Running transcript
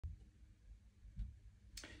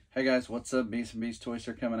Hey guys, what's up? Beast and Beast Toys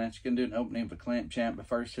are coming at you. Gonna do an opening of a Clamp Champ, but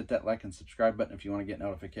first hit that like and subscribe button if you want to get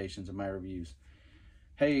notifications of my reviews.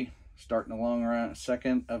 Hey, starting a long run,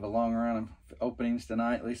 second of a long run of openings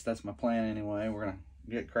tonight. At least that's my plan anyway. We're gonna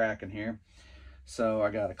get cracking here. So I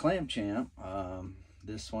got a Clamp Champ.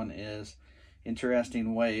 This one is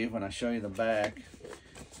interesting wave. When I show you the back,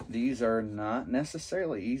 these are not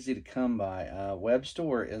necessarily easy to come by. Web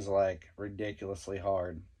store is like ridiculously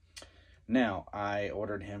hard. Now, I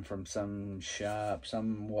ordered him from some shop,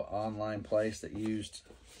 some online place that used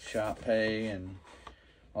Shop Pay and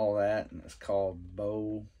all that, and it's called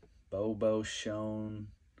Bobo Bone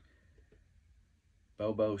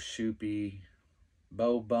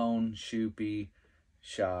Shoopy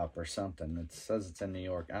Shop or something. It says it's in New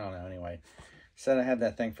York. I don't know. Anyway, said I had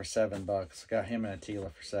that thing for $7. Got him and a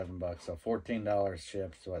Tila for $7, so $14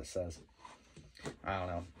 shipped is what it says. I don't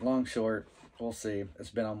know. Long short, we'll see. It's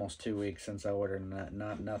been almost 2 weeks since I ordered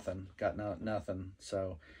nothing. Got nothing.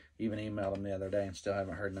 So even emailed them the other day and still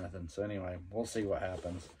haven't heard nothing. So anyway, we'll see what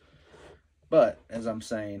happens. But as I'm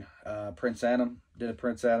saying, Prince Adam, did a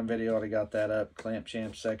Prince Adam video. Already got that up. Clamp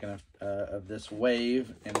Champ second of this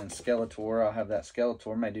wave. And then Skeletor. I'll have that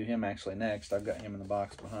Skeletor. May do him actually next. I've got him in the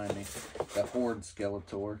box behind me. That Horde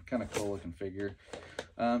Skeletor. Kind of cool looking figure.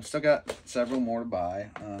 Still got several more to buy.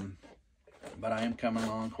 But I am coming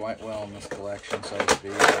along quite well in this collection, so to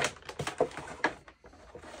speak.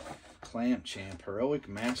 Clamp Champ, Heroic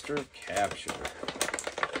Master of Capture.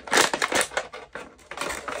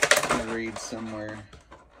 I read somewhere,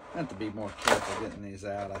 I have to be more careful getting these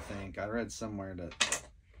out, I think. I read somewhere that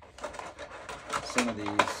some of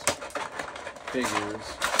these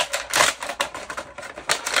figures,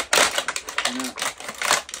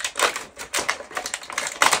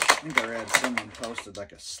 I think I read someone posted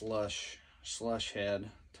like a slush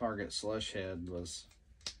head. Target slush head was,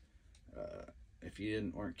 if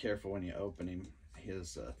you weren't careful when you open him,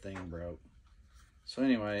 his thing broke. So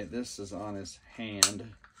anyway, this is on his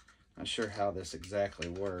hand. Not sure how this exactly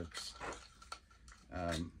works.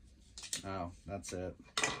 Oh, that's it.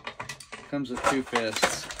 Comes with 2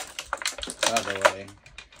 fists, by the way,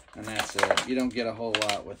 and that's it. You don't get a whole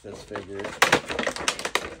lot with this figure.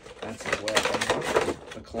 That's his weapon,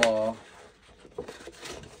 the claw.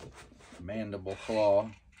 Mandible claw,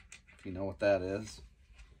 if you know what that is.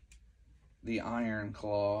 The iron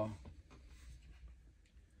claw.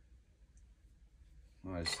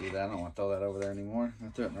 Oh, I see that. I don't want to throw that over there anymore. I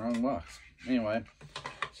threw it in the wrong box. Anyway,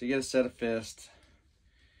 so you get a set of fists.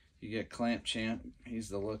 You get Clamp Champ. He's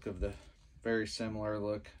the look of the very similar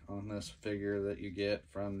look on this figure that you get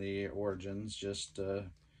from the Origins. Just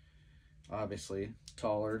obviously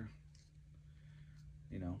taller.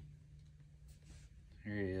 You know.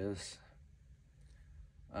 Here he is.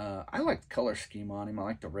 I like the color scheme on him. I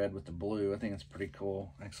like the red with the blue. I think it's pretty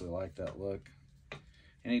cool. I actually like that look.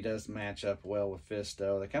 And he does match up well with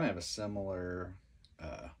Fisto. They kind of have a similar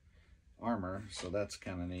armor, so that's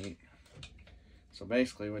kind of neat. So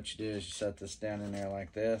basically what you do is you set this down in there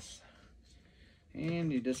like this,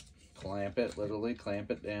 and you just clamp it, literally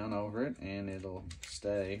clamp it down over it, and it'll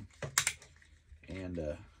stay. And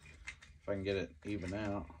if I can get it even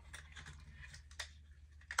out,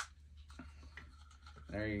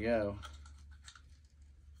 there you go.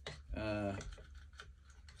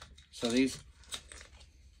 So these,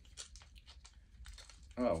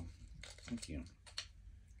 oh, thank you.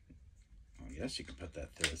 I guess you can put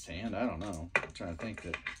that through his hand. I don't know. I'm trying to think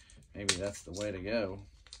that maybe that's the way to go.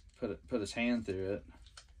 Put his hand through it,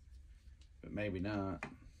 but maybe not.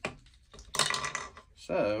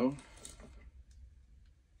 So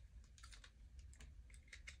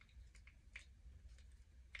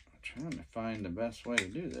trying to find the best way to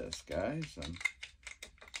do this, guys.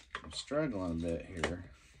 I'm struggling a bit here.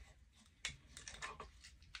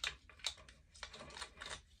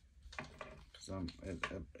 Because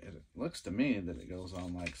it looks to me that it goes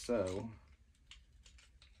on like so.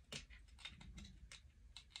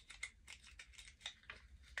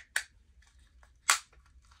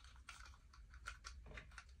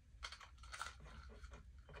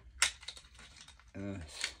 And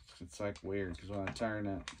it's like weird because when I turn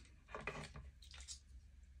it,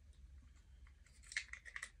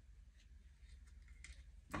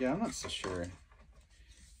 yeah, I'm not so sure.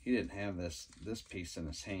 He didn't have this piece in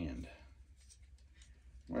his hand.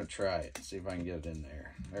 I'm gonna try it and see if I can get it in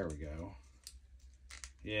there. There we go.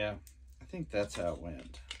 Yeah, I think that's how it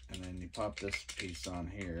went. And then you pop this piece on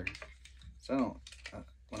here. So I don't,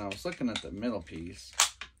 when I was looking at the middle piece,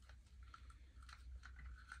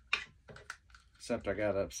 except I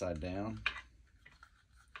got it upside down.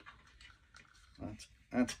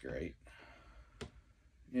 That's great.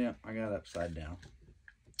 Yeah, I got it upside down.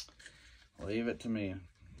 Leave it to me.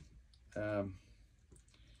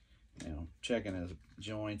 You know, checking his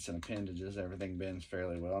joints and appendages, everything bends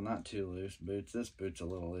fairly well. Not too loose. Boots, this boot's a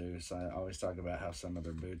little loose. I always talk about how some of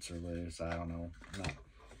their boots are loose. I don't know. I'm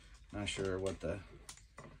not sure what the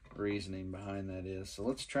reasoning behind that is. So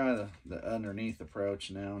let's try the underneath approach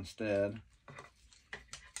now instead.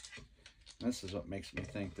 This is what makes me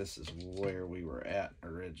think this is where we were at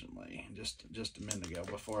originally, just a minute ago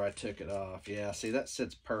before I took it off. Yeah, see, that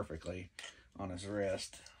sits perfectly on his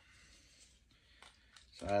wrist.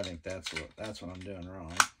 So I think that's what I'm doing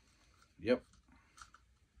wrong. Yep.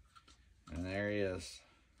 And there he is.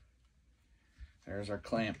 There's our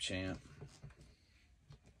clamp champ.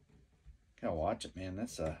 Gotta watch it, man.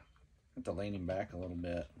 That's have to lean him back a little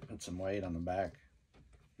bit. Put some weight on the back.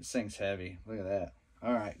 This thing's heavy. Look at that.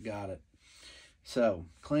 All right, got it. So,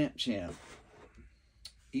 clamp champ.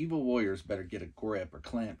 Evil warriors better get a grip, or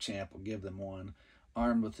clamp champ will give them one.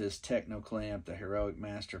 Armed with his techno clamp, the heroic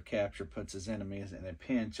master of capture puts his enemies in a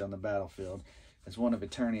pinch on the battlefield. As one of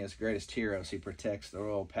Eternia's greatest heroes, he protects the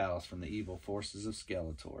royal palace from the evil forces of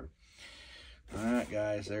Skeletor. All right,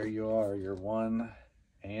 guys, there you are, your one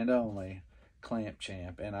and only clamp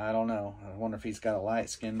champ. And I don't know. I wonder if he's got a light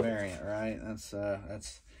skin variant, right? That's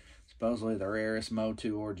supposedly the rarest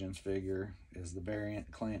Motu Origins figure is the variant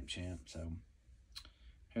clamp champ. So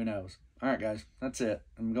who knows? All right, guys, that's it.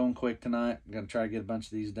 I'm going quick tonight. I'm going to try to get a bunch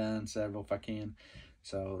of these done, several if I can.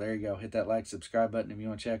 So there you go. Hit that like, subscribe button if you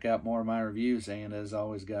want to check out more of my reviews. And as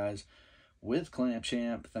always, guys, with Clamp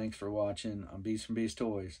Champ, thanks for watching on Beast from Beast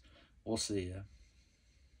Toys. We'll see ya.